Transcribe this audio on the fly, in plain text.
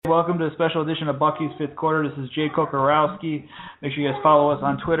Welcome to a special edition of Bucky's Fifth Quarter. This is Jay Kokorowski. Make sure you guys follow us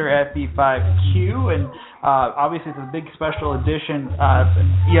on Twitter at B5Q. And obviously it's a big special edition.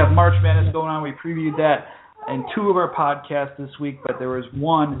 You have March Madness going on. We previewed that in two of our podcasts this week, but there was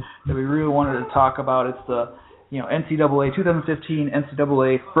one that we really wanted to talk about. It's the NCAA 2015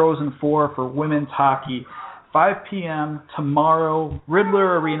 NCAA Frozen Four for women's hockey. 5 p.m. tomorrow,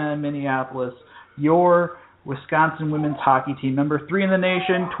 Riddler Arena in Minneapolis. Your Wisconsin women's hockey team, number 3 in the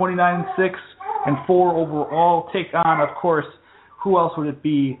nation, 29-6 and 4 overall, take on, of course, who else would it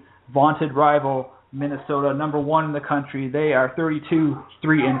be? Vaunted rival Minnesota, number 1 in the country. They are 32-3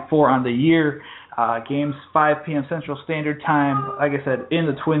 and 4 on the year. Games 5 p.m. Central Standard Time. Like I said, in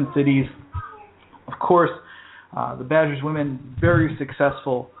the Twin Cities. Of course, the Badgers women very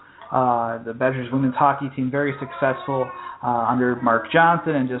successful. The Badgers women's hockey team very successful under Mark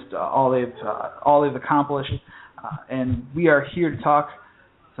Johnson and just all they've accomplished. And we are here to talk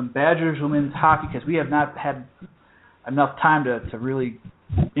some Badgers women's hockey because we have not had enough time to really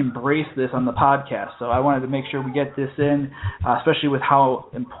embrace this on the podcast. So I wanted to make sure we get this in, especially with how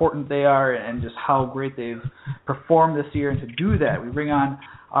important they are and just how great they've performed this year. And to do that, we bring on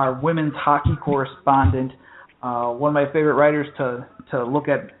our women's hockey correspondent, one of my favorite writers to look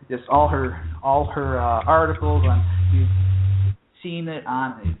at just all her articles on. You've seen it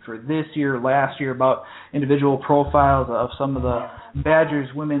on for this year, last year, about individual profiles of some of the Badgers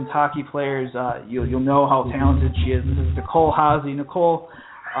women's hockey players. You'll know how talented she is. This is Nicole Haase. Nicole,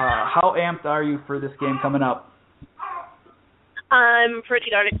 how amped are you for this game coming up? I'm pretty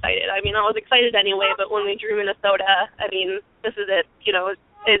darn excited. I mean, I was excited anyway, but when we drew Minnesota, I mean, this is it.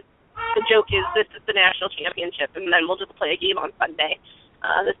 The joke is this is the national championship, and then we'll just play a game on Sunday.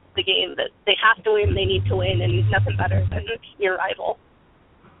 This is the game that they have to win, they need to win, and nothing better than your rival.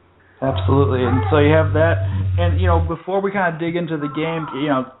 Absolutely, and so you have that. And, before we kind of dig into the game,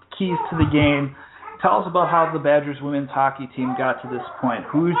 keys to the game, tell us about how the Badgers women's hockey team got to this point.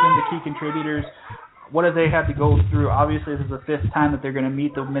 Who's been the key contributors? What have they had to go through? Obviously, this is the 5th time that they're going to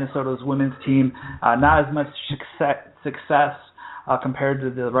meet the Minnesota's women's team. Not as much success compared to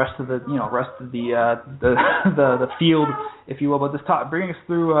the rest of the field, if you will. But bring us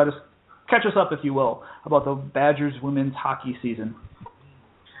through, just catch us up, if you will, about the Badgers women's hockey season.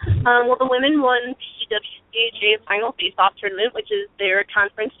 Well, the women won the WCHA Final Face-Off Tournament, which is their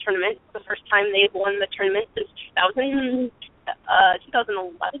conference tournament. It's the first time they've won the tournament since 2011.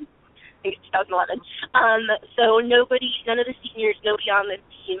 I think it's 2011. So none of the seniors, nobody on this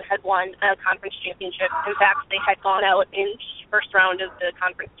team had won a conference championship. In fact, they had gone out in the first round of the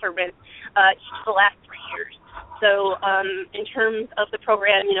conference tournament each of the last 3 years. So in terms of the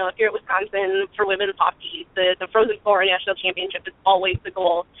program, here at Wisconsin for women's hockey, the Frozen Four national championship is always the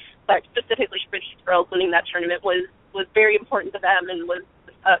goal. But specifically for these girls, winning that tournament was very important to them and was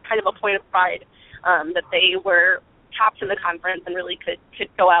kind of a point of pride that they were tops in the conference and really could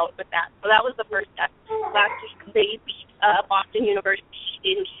go out with that. So that was the first step. Last week they beat Boston University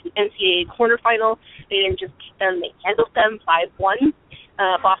in the NCAA quarterfinal. They didn't just beat them, they handled them 5-1.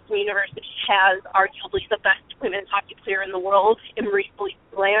 Boston University has arguably the best women's hockey player in the world, Emery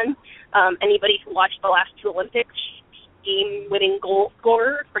Blayre. Anybody who watched the last 2 Olympics, game-winning goal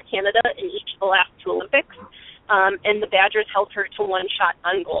scorer for Canada in each of the last 2 Olympics. And the Badgers held her to 1 shot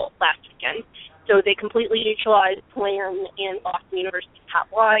on goal last weekend. So they completely neutralized Blayre and Boston University's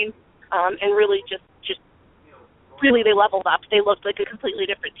top line, and really just really they leveled up. They looked like a completely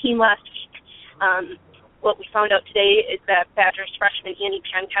different team last week. What we found out today is that Badgers freshman Annie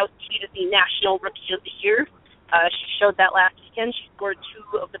Pankowski is the National Rookie of the Year. She showed that last weekend. She scored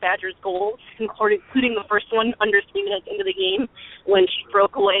 2 of the Badgers' goals, including the first one under 3 minutes into the game when she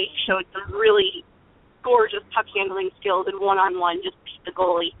broke away, showed some really gorgeous puck handling skills and one-on-one, just beat the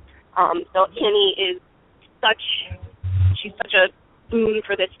goalie. So Annie is she's such a boon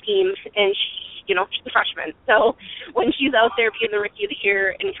for this team, and she's a freshman. So when she's out there being the Rookie of the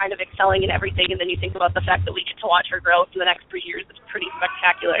Year and kind of excelling in everything, and then you think about the fact that we get to watch her grow for the next 3 years, it's pretty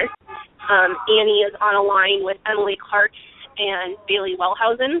spectacular. Annie is on a line with Emily Clark and Bailey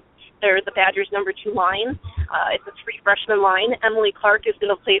Wellhausen. They're the Badgers' number 2 line. It's a 3 freshman line. Emily Clark is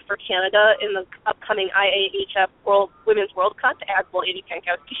going to play for Canada in the upcoming IAHF Women's World Cup, as will Annie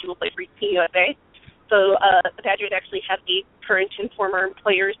Pankowski. She will play for Team USA. So the Badgers actually have 8 current and former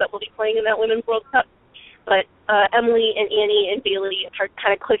players that will be playing in that Women's World Cup. But Emily and Annie and Bailey are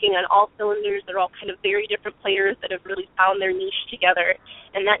kind of clicking on all cylinders. They're all kind of very different players that have really found their niche together.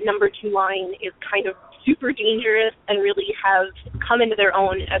 And that number 2 line is kind of super dangerous and really have come into their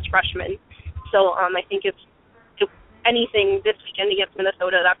own as freshmen. So I think if anything this weekend against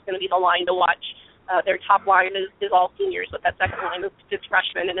Minnesota, that's going to be the line to watch. Their top line is all seniors, but that second line is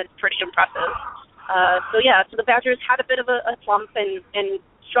freshmen, and it's pretty impressive. So the Badgers had a bit of a slump and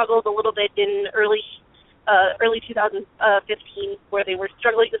struggled a little bit in early 2015, where they were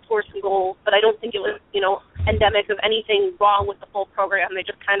struggling to score some goals, but I don't think it was, endemic of anything wrong with the full program. They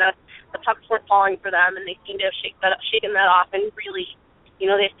just the pucks weren't falling for them, and they seem to have shaken that off, and really,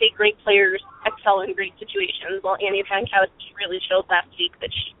 they say great players excel in great situations. Well, Annie Pankowski really showed last week that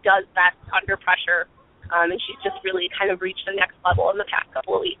she does best under pressure, and she's just really kind of reached the next level in the past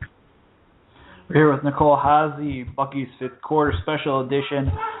couple of weeks. We're here with Nicole Haase, Bucky's fifth quarter special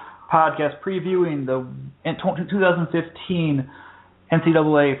edition podcast previewing the 2015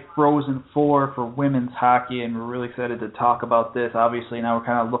 NCAA Frozen Four for women's hockey, and we're really excited to talk about this. Obviously, now we're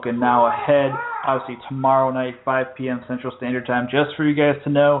kind of looking now ahead. Obviously, tomorrow night, 5 p.m. Central Standard Time. Just for you guys to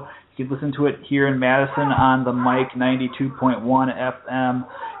know, you can listen to it here in Madison on the mic 92.1 FM.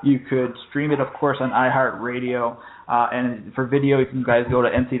 You could stream it, of course, on iHeartRadio. And for video, you can guys go to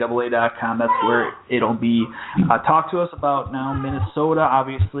ncaa.com. That's where it'll be. Talk to us about now Minnesota,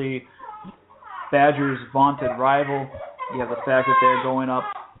 obviously Badgers' vaunted rival. You have the fact that they're going up,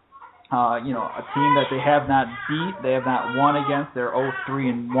 a team that they have not beat, they have not won against. They're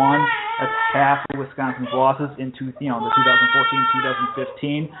 0-3-1. That's half of Wisconsin's losses into the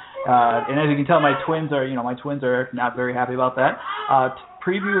 2014-2015. And as you can tell, my twins are not very happy about that.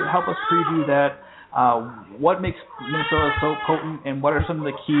 Help us preview that. What makes Minnesota so potent, and what are some of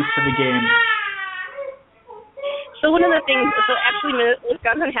the keys to the game? So one of the things,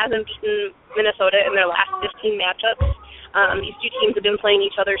 Wisconsin hasn't beaten Minnesota in their last 15 matchups. These two teams have been playing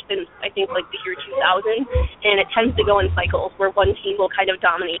each other since, I think, the year 2000, and it tends to go in cycles where one team will kind of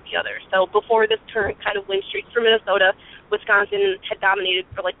dominate the other. So before this current kind of win streak for Minnesota, Wisconsin had dominated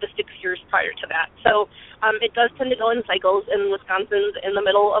for the 6 years prior to that. So it does tend to go in cycles, and Wisconsin's in the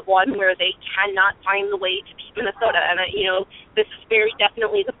middle of one where they cannot find the way to beat Minnesota. And, this is very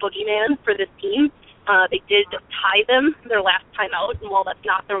definitely the boogeyman for this team. They did tie them their last time out, and while that's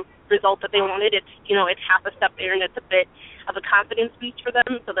not the result that they wanted, it's half a step there, and it's a bit of a confidence boost for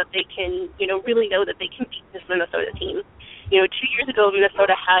them so that they can, really know that they can beat this Minnesota team. 2 years ago,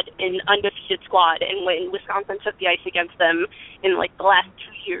 Minnesota had an undefeated squad, and when Wisconsin took the ice against them in, the last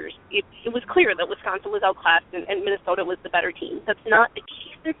 2 years, it was clear that Wisconsin was outclassed and Minnesota was the better team. That's not the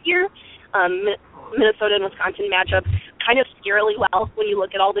case this year. Minnesota and Wisconsin match up kind of scarily well when you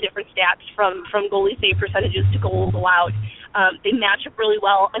look at all the different stats from goalie save percentages to goals allowed. They match up really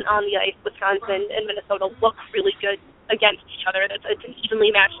well, and on the ice, Wisconsin and Minnesota look really good against each other. It's an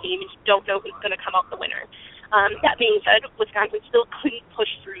evenly matched team, and you don't know who's going to come out the winner. That being said, Wisconsin still couldn't push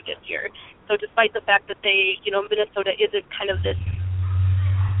through this year. So despite the fact that Minnesota isn't kind of this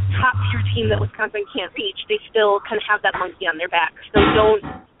top-tier team that Wisconsin can't reach, they still kind of have that monkey on their back. So don't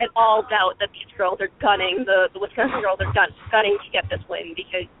at all doubt that these girls are gunning, the Wisconsin girls are gunning to get this win,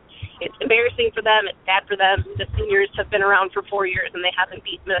 because it's embarrassing for them, it's bad for them. The seniors have been around for 4 years, and they haven't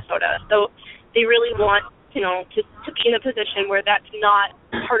beat Minnesota. So they really want, to be in a position where that's not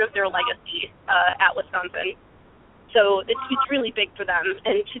part of their legacy at Wisconsin. So it's really big for them,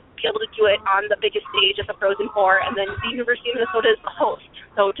 and to be able to do it on the biggest stage at the Frozen Four, and then the University of Minnesota is the host.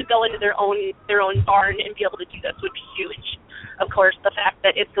 So to go into their own barn and be able to do this would be huge. Of course, the fact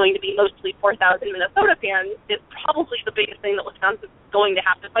that it's going to be mostly 4,000 Minnesota fans is probably the biggest thing that Wisconsin's going to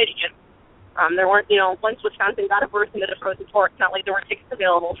have to fight against. There weren't, once Wisconsin got a berth into the Frozen Four, it's not like there were tickets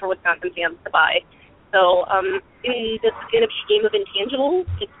available for Wisconsin fans to buy. So this is going to be a game of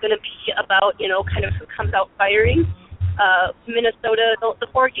intangibles. It's going to be about, kind of who comes out firing. Minnesota, the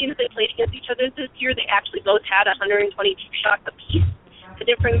 4 games they played against each other this year, they actually both had 122 shots apiece. The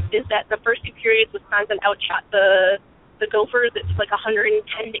difference is that the first 2 periods, Wisconsin outshot the Gophers. It's 110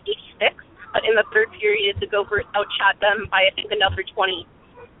 to 86. But in the third period, the Gophers outshot them by, I think, another 20.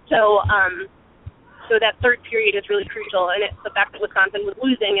 So that third period is really crucial, and it's the fact that Wisconsin was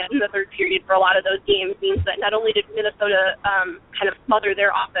losing in the third period for a lot of those games means that not only did Minnesota kind of smother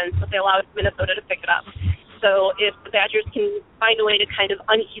their offense, but they allowed Minnesota to pick it up. So if the Badgers can find a way to kind of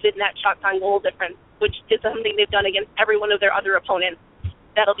uneven that shots on goal difference, which is something they've done against every one of their other opponents,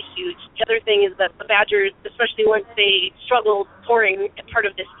 that'll be huge. The other thing is that the Badgers, especially once they struggled scoring part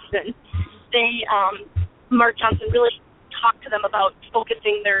of this season, Mark Johnson really talked to them about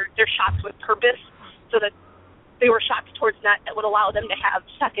focusing their shots with purpose, so that they were shots towards net that would allow them to have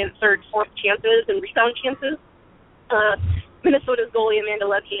second, third, fourth chances and rebound chances. Minnesota's goalie,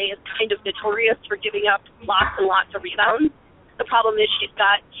 Amanda Levier, is kind of notorious for giving up lots and lots of rebounds. The problem is she's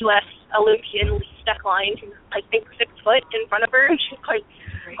got U.S. Olympian Lee Steckline, who's, I think, 6 foot in front of her, and she's quite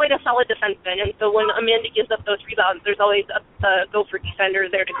quite a solid defenseman. And so when Amanda gives up those rebounds, there's always a Gopher defender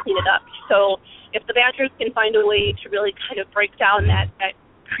there to clean it up. So if the Badgers can find a way to really kind of break down that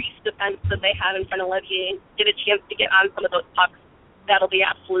crease defense that they have in front of Levier and get a chance to get on some of those pucks, that'll be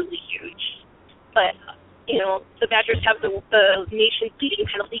absolutely huge. But, the Badgers have the nation's leading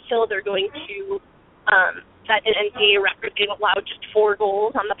penalty kill. They're going to set an NCAA record. They've allowed just 4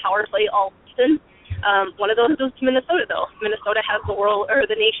 goals on the power play all season. One of those goes to Minnesota, though. Minnesota has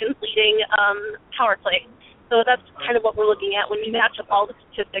the nation's leading power play. So that's kind of what we're looking at when we match up all the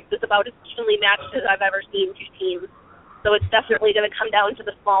statistics. It's about as evenly matched as I've ever seen 2 teams. So it's definitely going to come down to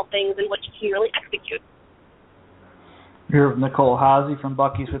the small things and what you can really execute. Here with Nicole Haase from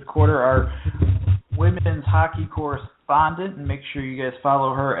Bucky's Fifth Quarter, our women's hockey correspondent, and make sure you guys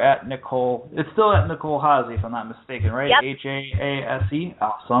follow her at Nicole. It's still at Nicole Haase, if I'm not mistaken, right? Yep. Haase.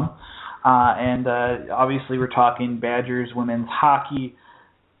 Awesome. And obviously we're talking Badgers women's hockey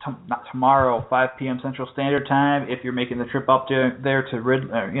not tomorrow, 5 p.m. Central Standard Time. If you're making the trip up there to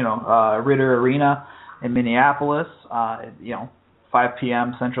Ritter Arena in Minneapolis, 5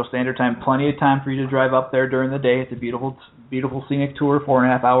 p.m. Central Standard Time, plenty of time for you to drive up there during the day. It's a beautiful, beautiful scenic tour,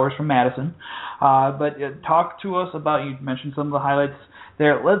 4.5 hours from Madison. But talk to us about, you mentioned some of the highlights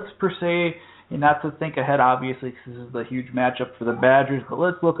there. Let's per se, not to think ahead, obviously, because this is a huge matchup for the Badgers, but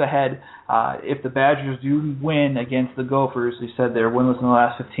let's look ahead. If the Badgers do win against the Gophers, they said they're winless in the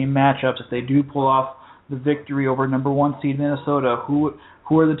last 15 matchups. If they do pull off the victory over number 1 seed Minnesota, who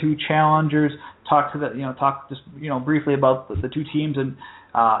are the 2 challengers? Talk just briefly about the 2 teams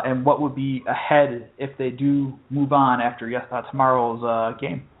and what would be ahead if they do move on after tomorrow's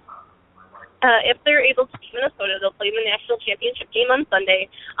game. If they're able to beat Minnesota, they'll play in the national championship game on Sunday,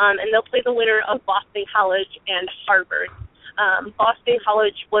 and they'll play the winner of Boston College and Harvard. Boston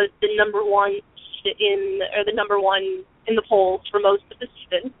College was the number 1 in the polls for most of the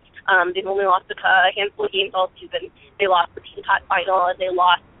season. They've only lost a handful of games all season. They lost the Team Tot final, and they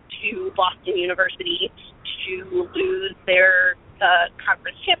lost to Boston University to lose their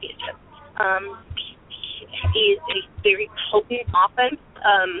conference championship. Is a very potent offense.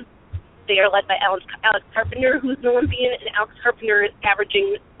 They are led by Alex Carpenter, who's an Olympian, and Alex Carpenter is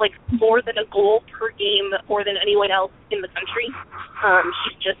averaging more than a goal per game, more than anyone else in the country.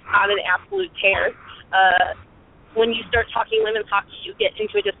 She's just on an absolute tear. When you start talking women's hockey, you get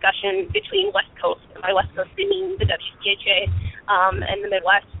into a discussion between West Coast, and by West Coast I mean the WCHA, and the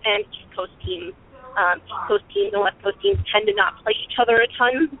Midwest and East Coast teams. East Coast teams and West Coast teams tend to not play each other a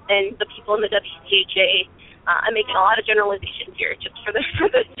ton, and the people in the WCHA, I'm making a lot of generalizations here just for the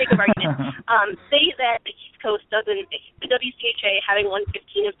sake of argument, say that the East Coast doesn't, the WCHA having won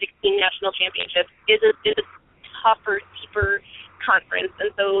 15 of 16 national championships is a tougher, deeper conference,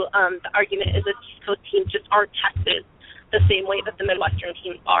 and so the argument is that East Coast teams just aren't tested the same way that the Midwestern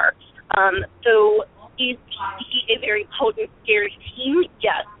teams are. So is he a very potent, scary team?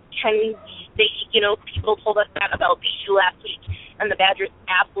 Yes. Can they, people told us that about BU last week, and the Badgers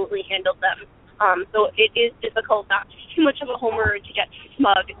absolutely handled them. So it is difficult not to be too much of a homer to get too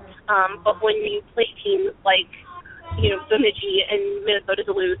smug, but when you play teams like, Bemidji and Minnesota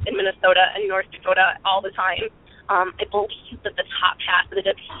Duluth and Minnesota and North Dakota all the time, I believe that the top half of the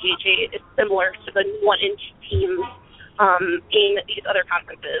WCHA is similar to the 1 and 2 teams in these other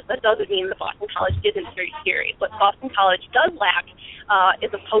conferences. That doesn't mean that Boston College isn't very scary. What Boston College does lack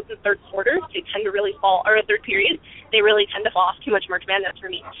is a potent third quarter. They tend to really fall, or a third period. They really tend to fall off. Too much March Madness for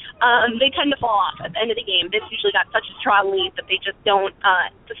me. They tend to fall off at the end of the game. They've usually got such a strong lead that they just don't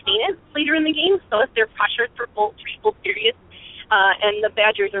sustain it later in the game. So if they're pressured for 3 full periods, and the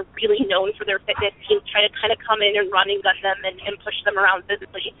Badgers are really known for their fitness, teams try to kind of come in and run and gun them and push them around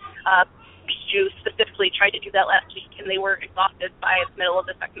physically. BU specifically tried to do that last week, and they were exhausted by the middle of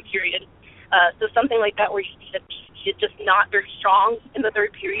the second period. So something like that where you see that BU is just not very strong in the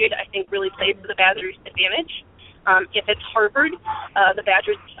third period, I think really plays to the Badgers' advantage. If it's Harvard, the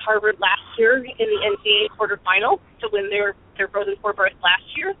Badgers beat Harvard last year in the NCAA quarterfinal to win their Frozen Four berth last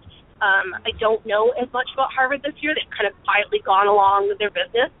year. I don't know as much about Harvard this year. They've kind of quietly gone along with their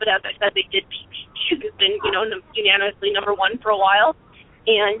business, but as I said, they did beat BU, who's been unanimously number 1 for a while.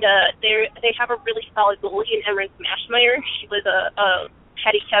 And they have a really solid goalie in Erin Smashmeyer. She was a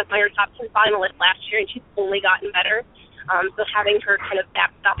Patty Kazmaier top 10 finalist last year, and she's only gotten better. So having her kind of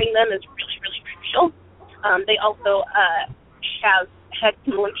backstopping them is really, really crucial. They also have had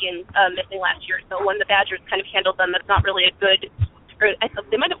some Olympians missing last year, so when the Badgers kind of handled them, that's not really a good, or I thought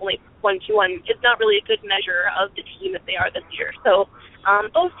they might have only won 2-1. It's not really a good measure of the team that they are this year. So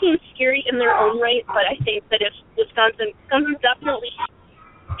both teams scary in their own right, but I think that if Wisconsin definitely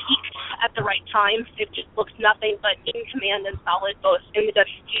peaked at the right time. It just looks nothing but in command and solid, both in the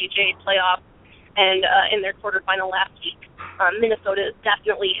WCHA playoffs and in their quarterfinal last week. Minnesota is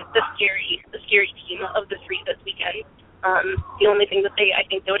definitely the scary team of the three this weekend. The only thing that I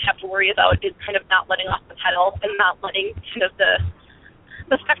think they would have to worry about is kind of not letting off the pedal and not letting kind of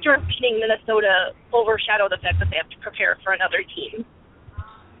the specter of beating Minnesota overshadow the fact that they have to prepare for another team.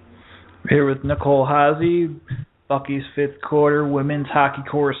 Here with Nicole Haase, Bucky's fifth quarter women's hockey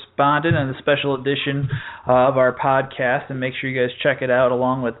correspondent, and a special edition of our podcast. And make sure you guys check it out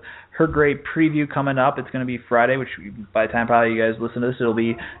along with her great preview coming up. It's going to be Friday, which by the time probably you guys listen to this, it'll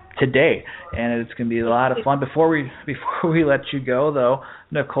be today, and it's going to be a lot of fun. Before we let you go, though,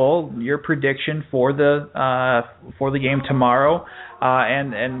 Nicole, your prediction for the game tomorrow,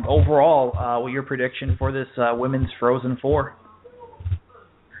 and overall, your prediction for this women's Frozen Four.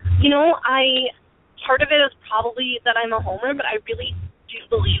 Part of it is probably that I'm a homer, but I really do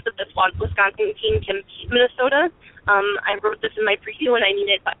believe that this Wisconsin team can beat Minnesota. I wrote this in my preview, and I mean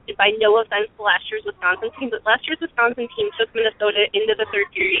it by no offense to last year's Wisconsin team, but last year's Wisconsin team took Minnesota into the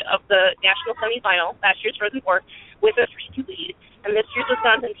third period of the national semifinal, last year's Frozen Four, with a 3-2 lead. And this year's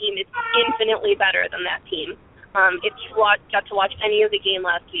Wisconsin team is infinitely better than that team. If you got to watch any of the game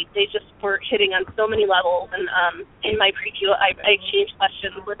last week, they just were hitting on so many levels. And in my preview, I exchanged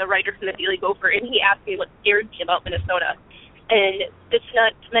questions with a writer from the Daily Gopher, and he asked me what scared me about Minnesota. And it's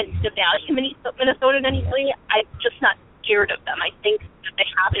not meant to value Minnesota in any way. I'm just not scared of them. I think that they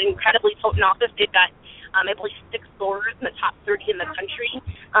have an incredibly potent offense. They've got, I believe, 6 scorers in the top 30 in the country.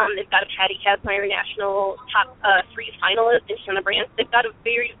 They've got a Patty Kazmaier national top 3 finalist in Shanna Brandt. They've got a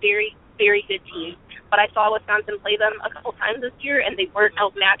very, very, very good team. But I saw Wisconsin play them a couple times this year, and they weren't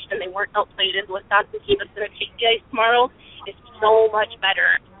outmatched and they weren't outplayed. And the Wisconsin team that's going to take the ice tomorrow is so much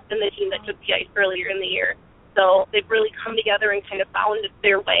better than the team that took the ice earlier in the year. So they've really come together and kind of found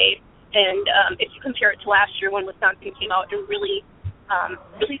their way. And if you compare it to last year when Wisconsin came out and really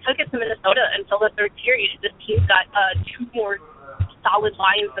took it to Minnesota until the third period, this team's got 2 more solid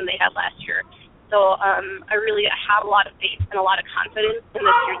lines than they had last year. So I have a lot of faith and a lot of confidence in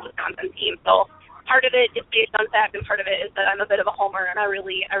this year's Wisconsin team. So part of it is based on fact, and part of it is that I'm a bit of a homer, and I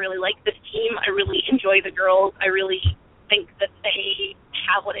really like this team. I really enjoy the girls. I really think that they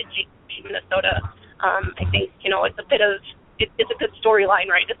have what it takes to beat Minnesota. I think it's a good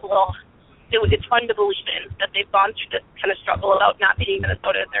storyline, right? It's fun to believe in that they've gone through this kind of struggle about not beating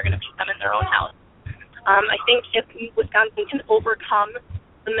Minnesota, and they're going to beat them in their own house. I think if Wisconsin can overcome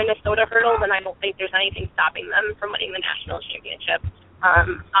the Minnesota hurdle, then I don't think there's anything stopping them from winning the national championship.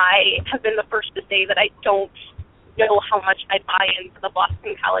 I have been the first to say that I don't know how much I buy into the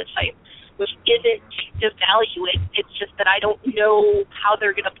Boston College hype, which isn't to value it. It's just that I don't know how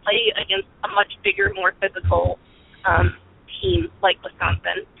they're going to play against a much bigger, more physical team like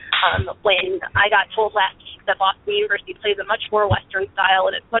Wisconsin. When I got told last week that Boston University plays a much more Western style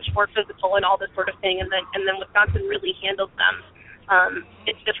and it's much more physical and all this sort of thing, and then Wisconsin really handles them.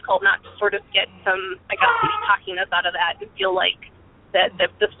 It's difficult not to sort of get some, cockiness out of that and feel like that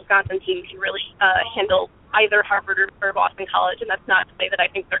this Wisconsin team can really handle either Harvard or Boston College, and that's not to say that I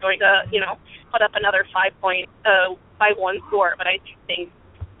think they're going to, put up another 5-1 score, but I do think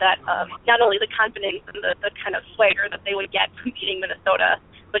that not only the confidence and the kind of swagger that they would get from beating Minnesota,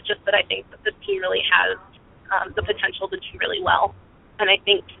 but just that I think that this team really has the potential to do really well. And I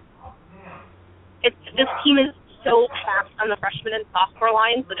think this team is so fast on the freshman and sophomore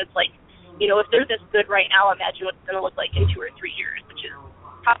lines that it's like, if they're this good right now, imagine what it's going to look like in 2 or 3 years, which is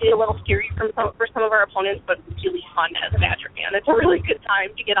probably a little scary for some of our opponents, but really fun as a Badger fan. It's a really good time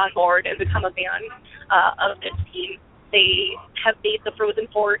to get on board and become a fan of this team. They have made the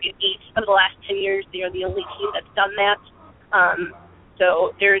Frozen Four in 8 of the last 10 years. They are the only team that's done that.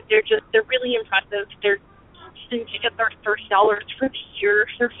 So they're really impressive. They're using tickets are $30 for the year.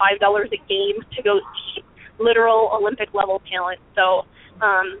 They're $5 a game to go see literal Olympic level talent. So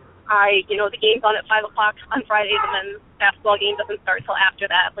the game's on at 5 o'clock on Friday. The men's basketball game doesn't start till after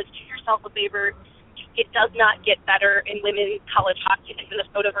that. Let's do yourself a favor. It does not get better in women's college hockey in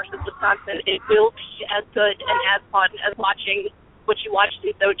Minnesota versus Wisconsin. It will be as good and as fun as watching what you watched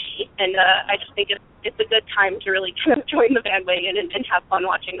in Sochi. And I just think it's a good time to really kind of join the bandwagon and have fun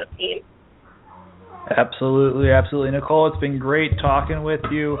watching this team. Absolutely. Nicole, it's been great talking with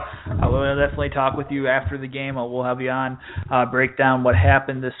you. I will definitely talk with you after the game. We'll have you on, break down what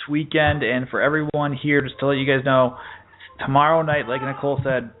happened this weekend. And for everyone here, just to let you guys know, tomorrow night, like Nicole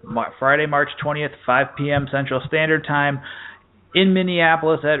said, Friday, March 20th, 5 p.m. Central Standard Time in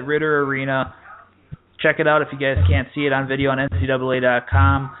Minneapolis at Ritter Arena. Check it out if you guys can't see it on video on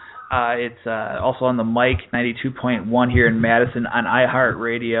NCAA.com. It's also on the mic, 92.1 here in Madison on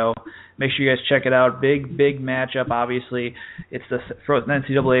iHeartRadio. Make sure you guys check it out. Big matchup, obviously. It's the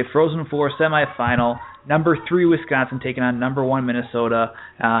NCAA Frozen Four semifinal. Number 3 Wisconsin taking on number 1 Minnesota,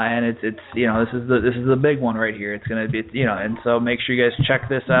 and it's this is the big one right here. It's gonna be and so make sure you guys check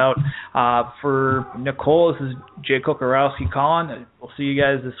this out. For Nicole, this is Jay Kokorowski calling. We'll see you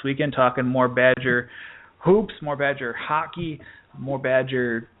guys this weekend talking more Badger hoops, more Badger hockey, more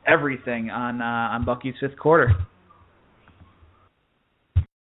Badger everything on Bucky's Fifth Quarter.